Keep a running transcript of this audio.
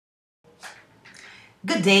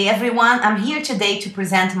Good day, everyone. I'm here today to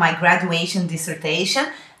present my graduation dissertation.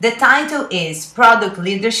 The title is Product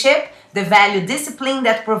Leadership, the Value Discipline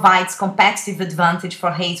that Provides Competitive Advantage for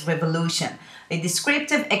Haze Revolution, a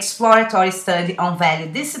descriptive exploratory study on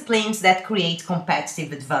value disciplines that create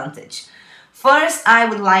competitive advantage. First, I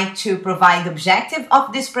would like to provide the objective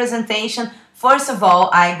of this presentation. First of all,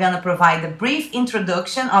 I'm going to provide a brief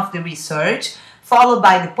introduction of the research, followed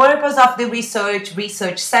by the purpose of the research,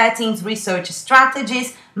 research settings, research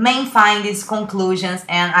strategies, main findings, conclusions,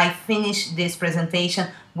 and I finish this presentation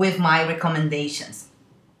with my recommendations.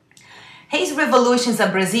 Haze Revolution is a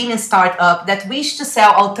Brazilian startup that wishes to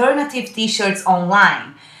sell alternative t-shirts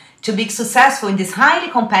online. To be successful in this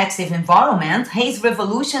highly competitive environment, Haze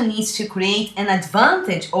Revolution needs to create an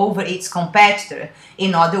advantage over its competitor.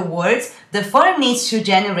 In other words, the firm needs to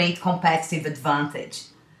generate competitive advantage.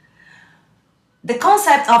 The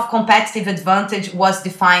concept of competitive advantage was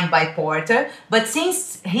defined by Porter, but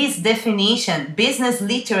since his definition, business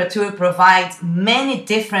literature provides many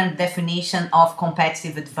different definitions of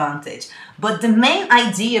competitive advantage. But the main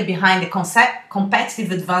idea behind the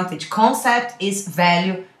competitive advantage concept is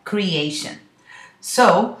value creation.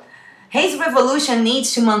 So, Haze Revolution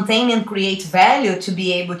needs to maintain and create value to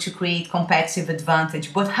be able to create competitive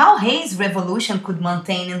advantage. But how Haze Revolution could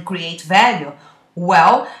maintain and create value?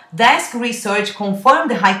 Well, desk research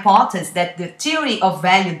confirmed the hypothesis that the theory of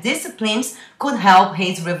value disciplines could help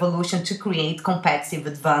Haze Revolution to create competitive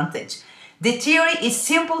advantage. The theory is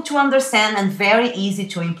simple to understand and very easy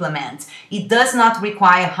to implement. It does not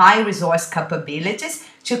require high resource capabilities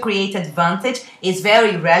to create advantage, is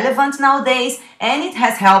very relevant nowadays, and it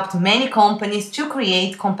has helped many companies to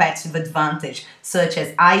create competitive advantage, such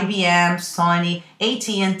as IBM, Sony,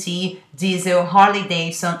 AT&T, Diesel,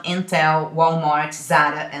 Harley-Davidson, Intel, Walmart,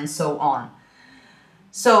 Zara, and so on.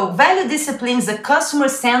 So, value discipline is a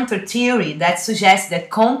customer-centered theory that suggests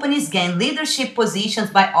that companies gain leadership positions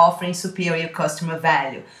by offering superior customer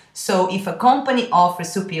value. So, if a company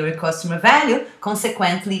offers superior customer value,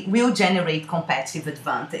 consequently will generate competitive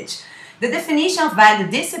advantage. The definition of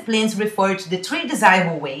value disciplines refers to the three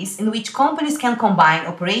desirable ways in which companies can combine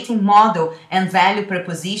operating model and value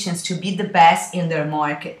propositions to be the best in their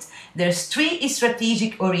market. There's three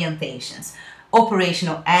strategic orientations.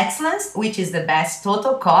 Operational excellence, which is the best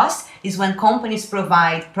total cost, is when companies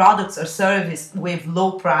provide products or service with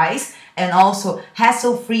low price and also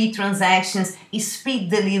hassle-free transactions, speed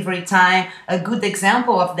delivery time. A good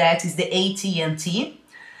example of that is the AT&T.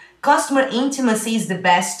 Customer intimacy is the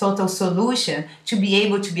best total solution. To be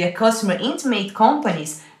able to be a customer intimate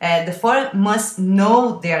companies, the firm must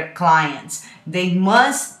know their clients. They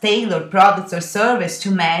must tailor products or service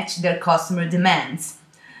to match their customer demands.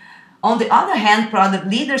 On the other hand, product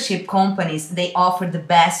leadership companies, they offer the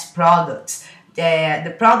best products.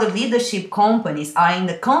 The product leadership companies are in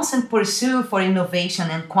the constant pursuit for innovation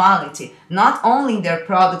and quality, not only in their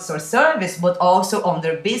products or service, but also on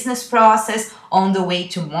their business process, on the way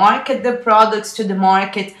to market their products to the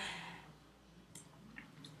market.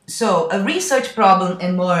 So, a research problem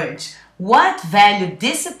emerged. What value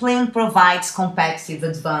discipline provides competitive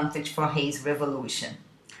advantage for Haze Revolution?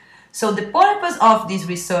 So the purpose of this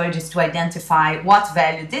research is to identify what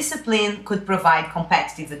value discipline could provide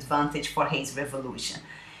competitive advantage for Haze Revolution.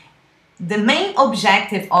 The main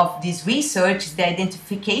objective of this research is the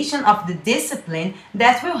identification of the discipline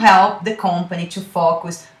that will help the company to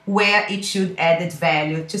focus where it should add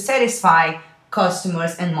value to satisfy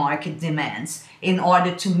customers and market demands. In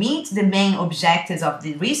order to meet the main objectives of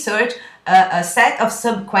the research, a set of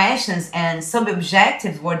sub-questions and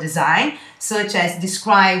sub-objectives were designed, such as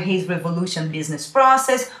describe Haze Revolution business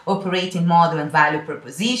process, operating model and value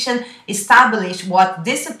proposition, establish what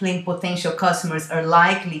discipline potential customers are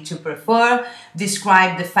likely to prefer,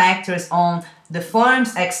 describe the factors on the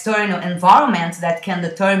firm's external environment that can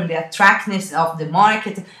determine the attractiveness of the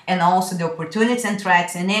market and also the opportunities and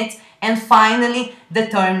threats in it, and finally,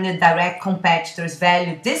 determine the direct competitor's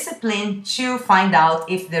value discipline to find out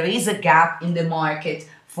if there is a gap in the market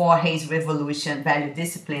for Haze Revolution value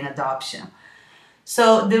discipline adoption.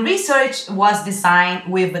 So the research was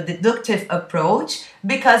designed with a deductive approach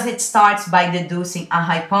because it starts by deducing a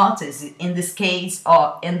hypothesis. In this case,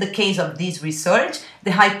 or in the case of this research,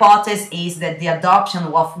 the hypothesis is that the adoption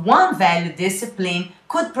of one value discipline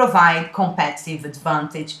could provide competitive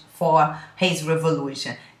advantage for Haze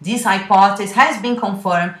Revolution. This hypothesis has been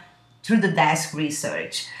confirmed through the desk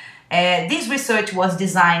research. This research was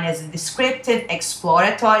designed as a descriptive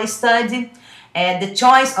exploratory study. The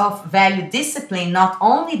choice of value discipline not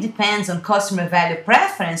only depends on customer value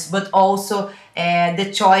preference, but also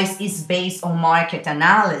the choice is based on market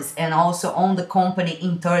analysis and also on the company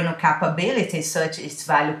internal capabilities such as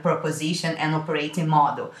value proposition and operating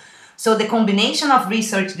model. So the combination of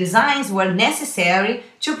research designs were necessary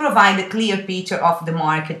to provide a clear picture of the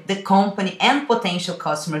market, the company, and potential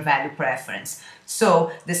customer value preference.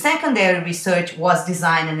 So the secondary research was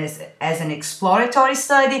designed as an exploratory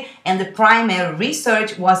study, and the primary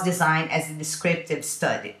research was designed as a descriptive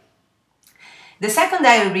study. The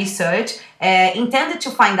secondary research intended to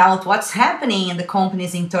find out what's happening in the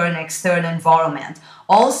company's internal and external environment.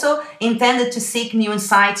 Also intended to seek new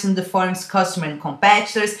insights in the firm's customer and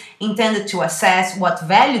competitors, intended to assess what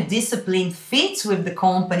value discipline fits with the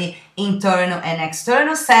company internal and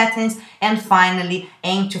external settings, and finally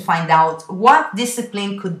aim to find out what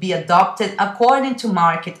discipline could be adopted according to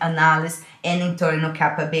market analysis and internal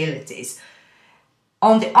capabilities.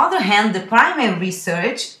 On the other hand, the primary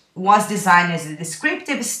research was designed as a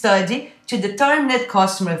descriptive study to determine that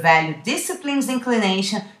customer value discipline's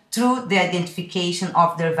inclination through the identification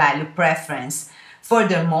of their value preference.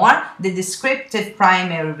 Furthermore, the descriptive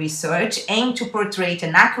primary research aimed to portray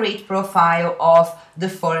an accurate profile of the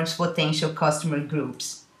firm's potential customer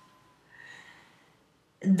groups.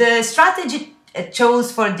 The strategy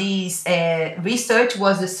chose for this research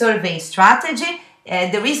was the survey strategy.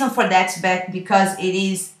 The reason for that is because it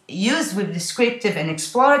is used with descriptive and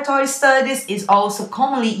exploratory studies, is also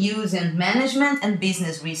commonly used in management and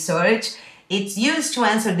business research. It's used to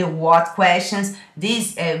answer the what questions.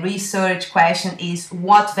 This research question is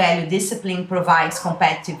what value discipline provides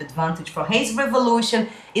competitive advantage for Haze Revolution.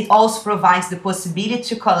 It also provides the possibility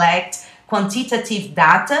to collect quantitative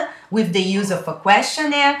data with the use of a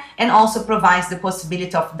questionnaire, and also provides the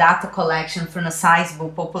possibility of data collection from a sizable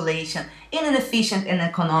population in an efficient and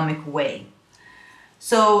economic way.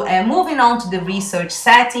 So moving on to the research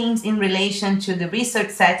settings, in relation to the research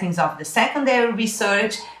settings of the secondary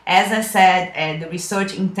research, as I said, the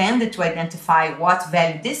research intended to identify what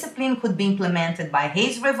value discipline could be implemented by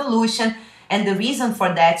Haze Revolution, and the reason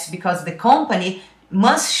for that is because the company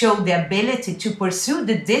must show the ability to pursue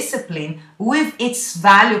the discipline with its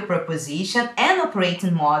value proposition and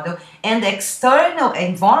operating model, and the external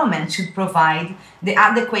environment should provide the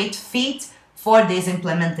adequate fit for this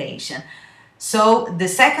implementation. So the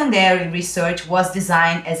secondary research was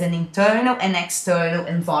designed as an internal and external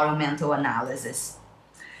environmental analysis.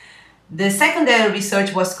 The secondary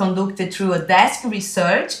research was conducted through a desk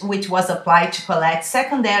research, which was applied to collect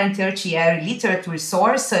secondary and tertiary literature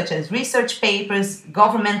sources such as research papers,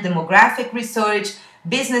 government demographic research,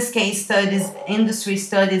 business case studies, industry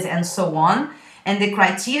studies, and so on. And the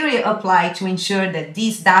criteria applied to ensure that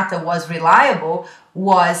this data was reliable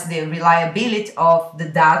was the reliability of the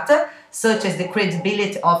data, such as the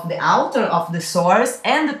credibility of the author of the source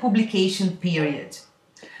and the publication period.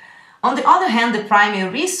 On the other hand, the primary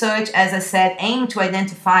research, as I said, aimed to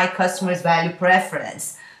identify customers' value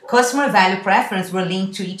preference. Customer value preference were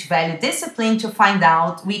linked to each value discipline to find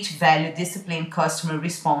out which value discipline customer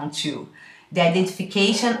respond to. The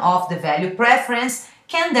identification of the value preference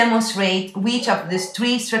can demonstrate which of these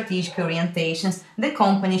three strategic orientations the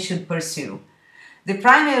company should pursue. The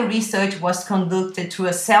primary research was conducted through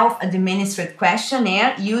a self-administered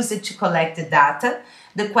questionnaire used to collect the data.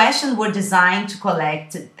 The questions were designed to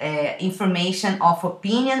collect information of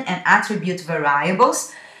opinion and attribute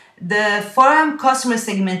variables. The firm customer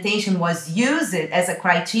segmentation was used as a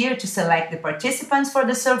criteria to select the participants for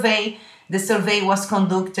the survey. The survey was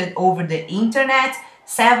conducted over the internet.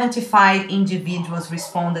 75 individuals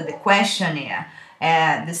responded to the questionnaire.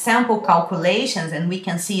 The sample calculations, and we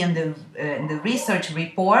can see in the research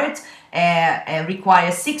report,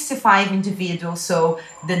 require 65 individuals, so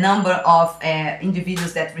the number of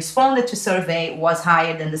individuals that responded to survey was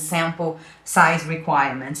higher than the sample size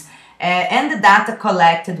requirements. And the data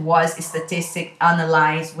collected was statistically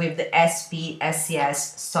analyzed with the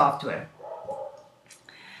SPSS software.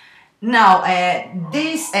 Now,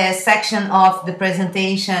 this section of the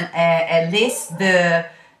presentation lists the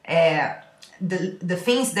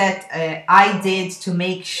things that I did to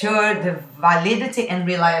make sure the validity and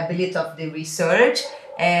reliability of the research.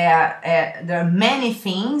 There are many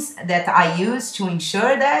things that I use to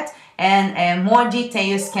ensure that, and more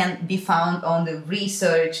details can be found on the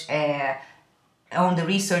research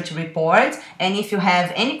report. And if you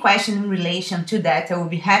have any question in relation to that, I will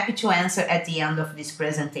be happy to answer at the end of this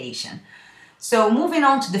presentation. So moving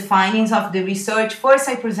on to the findings of the research, first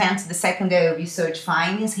I present the secondary research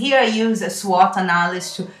findings. Here I use a SWOT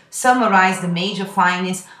analysis to summarize the major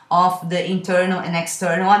findings of the internal and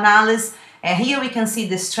external analysis. Here we can see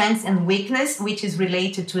the strengths and weakness, which is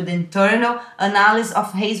related to the internal analysis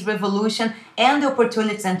of Haze Revolution, and the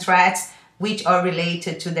opportunities and threats which are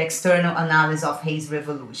related to the external analysis of Haze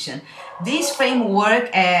Revolution. This framework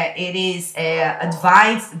it is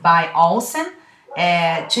advised by Olsen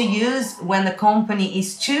to use when the company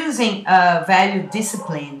is choosing a value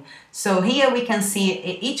discipline. So here we can see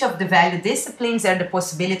each of the value disciplines are the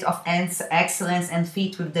possibility of excellence and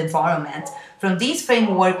fit with the environment. From this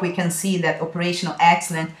framework we can see that operational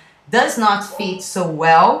excellence does not fit so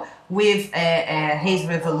well with Haze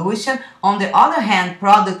Revolution. On the other hand,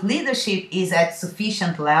 product leadership is at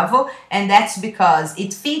sufficient level, and that's because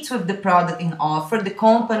it fits with the product in offer. The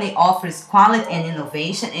company offers quality and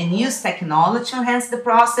innovation and use technology to enhance the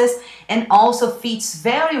process, and also fits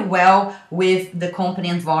very well with the company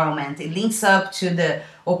environment. It links up to the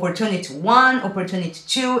opportunity 1, opportunity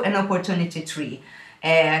 2, and opportunity 3.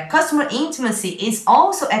 Customer intimacy is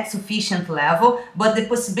also at sufficient level, but the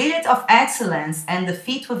possibility of excellence and the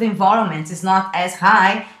fit with the environment is not as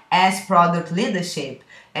high as product leadership.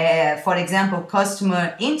 For example, customer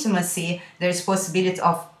intimacy, there's possibility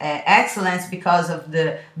of excellence because of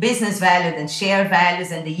the business value and share values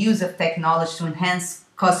and the use of technology to enhance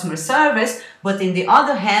customer service, but in the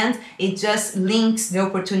other hand, it just links the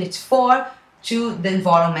opportunity 4 to the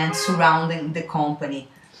environment surrounding the company.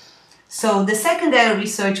 So the secondary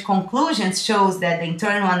research conclusions shows that the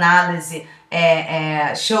internal analysis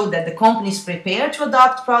showed that the company is prepared to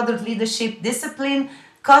adopt product leadership discipline.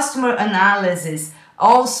 Customer analysis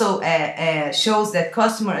also shows that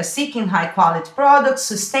customers are seeking high quality products,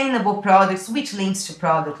 sustainable products, which links to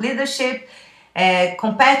product leadership.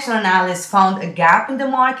 Competitor analysis found a gap in the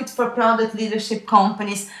market for product leadership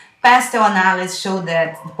companies. Pastel analysis showed that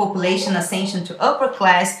the population ascension to upper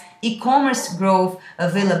class, e-commerce growth,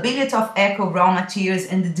 availability of eco raw materials,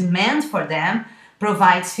 and the demand for them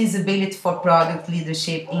provides feasibility for product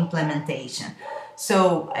leadership implementation.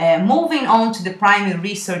 So moving on to the primary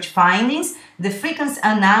research findings, the frequency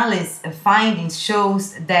analysis findings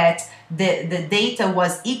shows that the data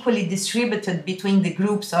was equally distributed between the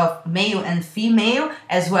groups of male and female,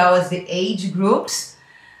 as well as the age groups.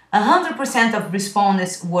 100% of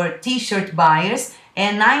respondents were t-shirt buyers,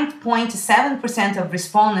 and 9.7% of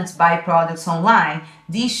respondents buy products online.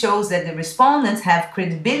 This shows that the respondents have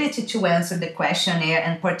credibility to answer the questionnaire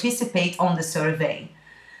and participate on the survey.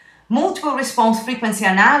 Multiple response frequency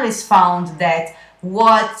analysis found that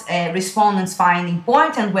what respondents find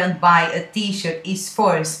important when buy a t-shirt is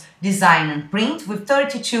first design and print, with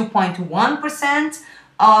 32.1%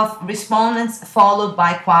 of respondents, followed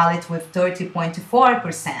by quality with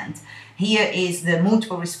 30.4%. Here is the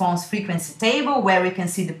multiple response frequency table where we can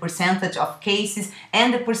see the percentage of cases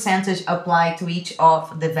and the percentage applied to each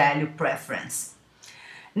of the value preference.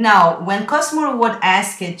 Now, when customer was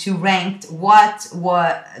asked to rank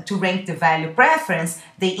the value preference,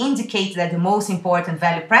 they indicate that the most important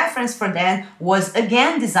value preference for them was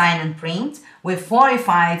again design and print with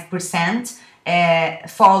 45%,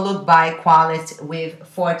 followed by quality with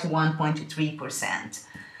 41.3%.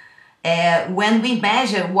 When we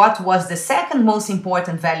measure what was the second most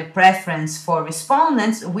important value preference for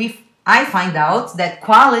respondents, I find out that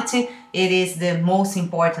quality, it is the most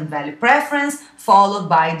important value preference, followed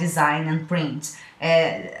by design and print.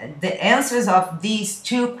 The answers of these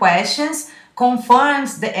two questions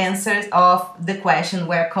confirms the answers of the question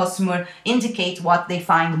where customers indicate what they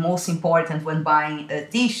find most important when buying a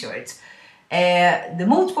t-shirt. The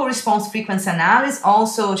multiple response frequency analysis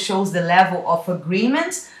also shows the level of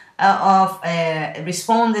agreement of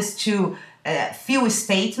respondents to few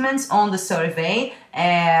statements on the survey.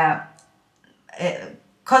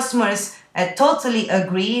 Customers totally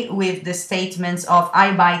agree with the statements of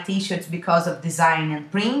I buy t-shirts because of design and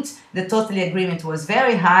print. The totally agreement was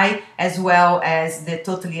very high, as well as the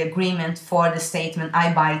totally agreement for the statement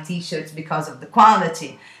I buy t-shirts because of the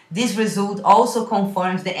quality. This result also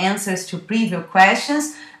confirms the answers to previous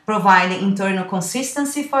questions, providing internal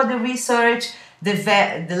consistency for the research.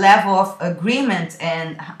 The level of agreement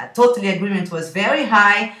and totally agreement was very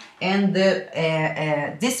high, and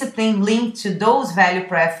the discipline linked to those value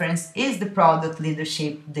preference is the product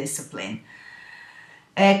leadership discipline.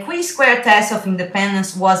 A chi-square test of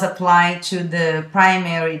independence was applied to the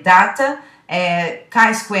primary data.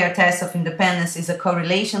 Chi-square test of independence is a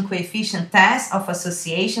correlation coefficient test of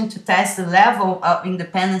association to test the level of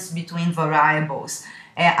independence between variables.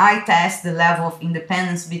 I test the level of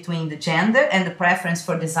independence between the gender and the preference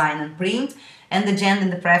for design and print, and the gender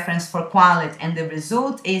and the preference for quality, and the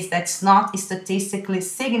result is that's not statistically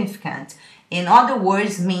significant. In other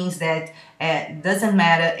words, means that it doesn't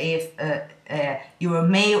matter if you're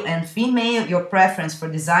male and female, your preference for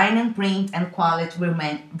design and print and quality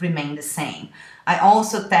remain the same. I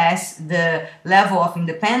also test the level of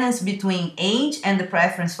independence between age and the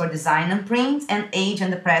preference for design and print, and age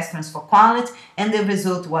and the preference for quality, and the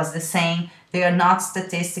result was the same. They are not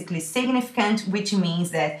statistically significant, which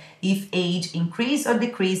means that if age increase or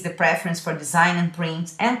decrease, the preference for design and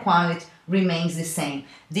print and quality remains the same.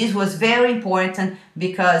 This was very important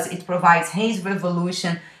because it provides Haze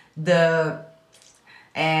Revolution the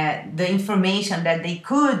information that they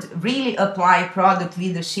could really apply product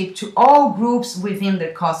leadership to all groups within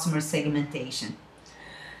their customer segmentation.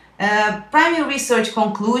 Primary research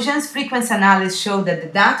conclusions. Frequency analysis showed that the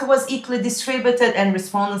data was equally distributed and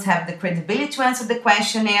respondents have the credibility to answer the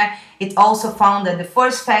questionnaire. It also found that the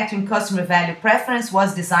first factor in customer value preference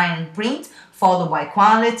was design and print, followed by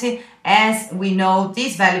quality. As we know,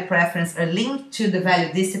 these value preferences are linked to the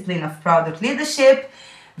value discipline of product leadership.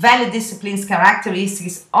 Value discipline's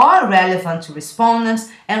characteristics are relevant to respondents,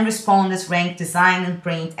 and respondents rank design and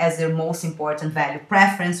print as their most important value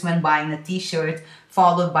preference when buying a t-shirt,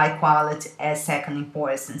 followed by quality as second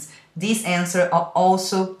importance. These answers are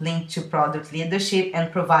also linked to product leadership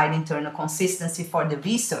and provide internal consistency for the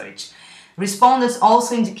research. Respondents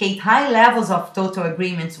also indicate high levels of total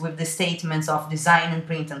agreements with the statements of design and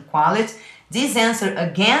print and quality. These answers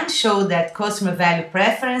again show that customer value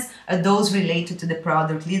preference are those related to the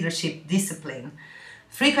product leadership discipline.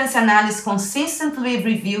 Frequency analysis consistently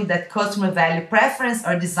revealed that customer value preference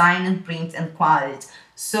are design and print and quality.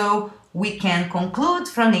 So we can conclude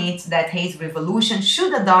from it that Haze Revolution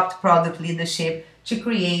should adopt product leadership to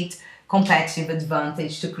create competitive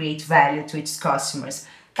advantage, to create value to its customers.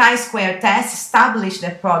 Chi-square test established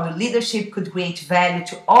that product leadership could create value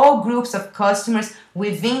to all groups of customers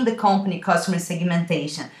within the company customer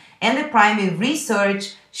segmentation. And the primary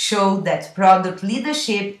research showed that product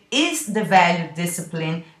leadership is the value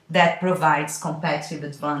discipline that provides competitive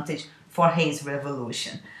advantage for Haze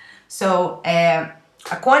Revolution. So,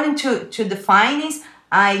 according to the findings,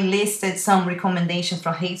 I listed some recommendations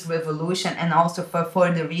for Haze Revolution and also for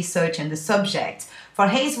further research in the subject. For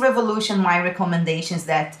Haze Revolution, my recommendation is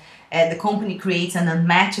that the company creates an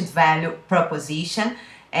unmatched value proposition.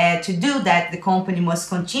 To do that, the company must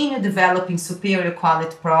continue developing superior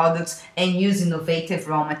quality products and use innovative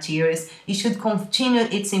raw materials. It should continue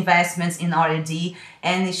its investments in R&D,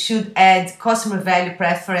 and it should add customer value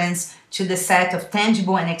preference to the set of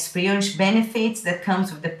tangible and experiential benefits that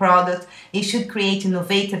comes with the product. It should create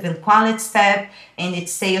innovative and quality step in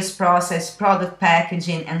its sales process, product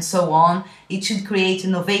packaging, and so on. It should create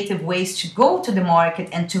innovative ways to go to the market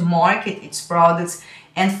and to market its products.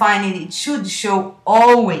 And finally, it should show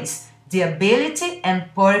always the ability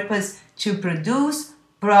and purpose to produce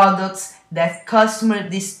products that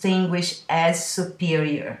customers distinguish as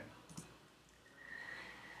superior.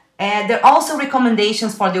 There are also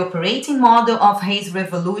recommendations for the operating model of Haze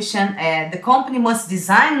Revolution. The company must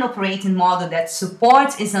design an operating model that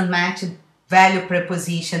supports its unmatched value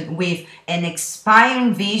proposition with an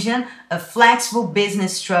inspiring vision, a flexible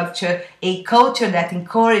business structure, a culture that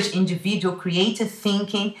encourages individual creative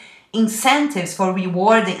thinking, incentives for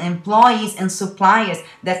rewarding employees and suppliers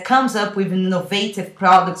that comes up with innovative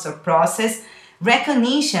products or process,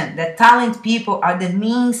 recognition that talented people are the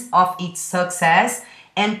means of its success,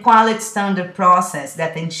 and quality standard process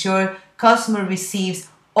that ensure customer receives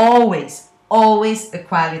always a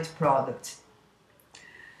quality product.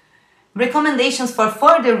 Recommendations for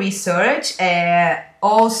further research.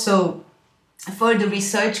 Also, further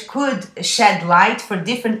research could shed light for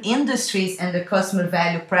different industries and the customer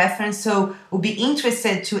value preference. So we'll be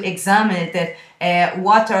interested to examine that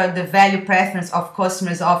what are the value preference of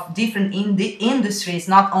customers of different industries,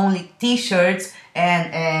 not only t-shirts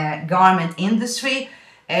and garment industry.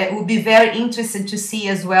 We'll be very interested to see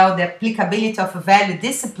as well the applicability of a value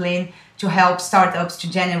discipline to help startups to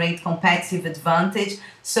generate competitive advantage.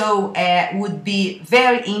 So would be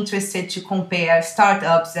very interested to compare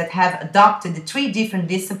startups that have adopted the 3 different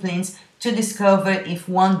disciplines to discover if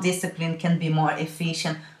one discipline can be more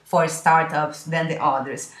efficient for startups than the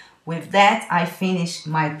others. With that, I finish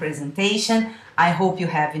my presentation. I hope you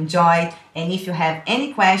have enjoyed, and if you have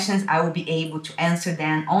any questions, I will be able to answer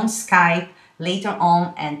them on Skype later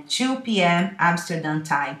on at 2 p.m. Amsterdam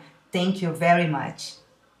time. Thank you very much.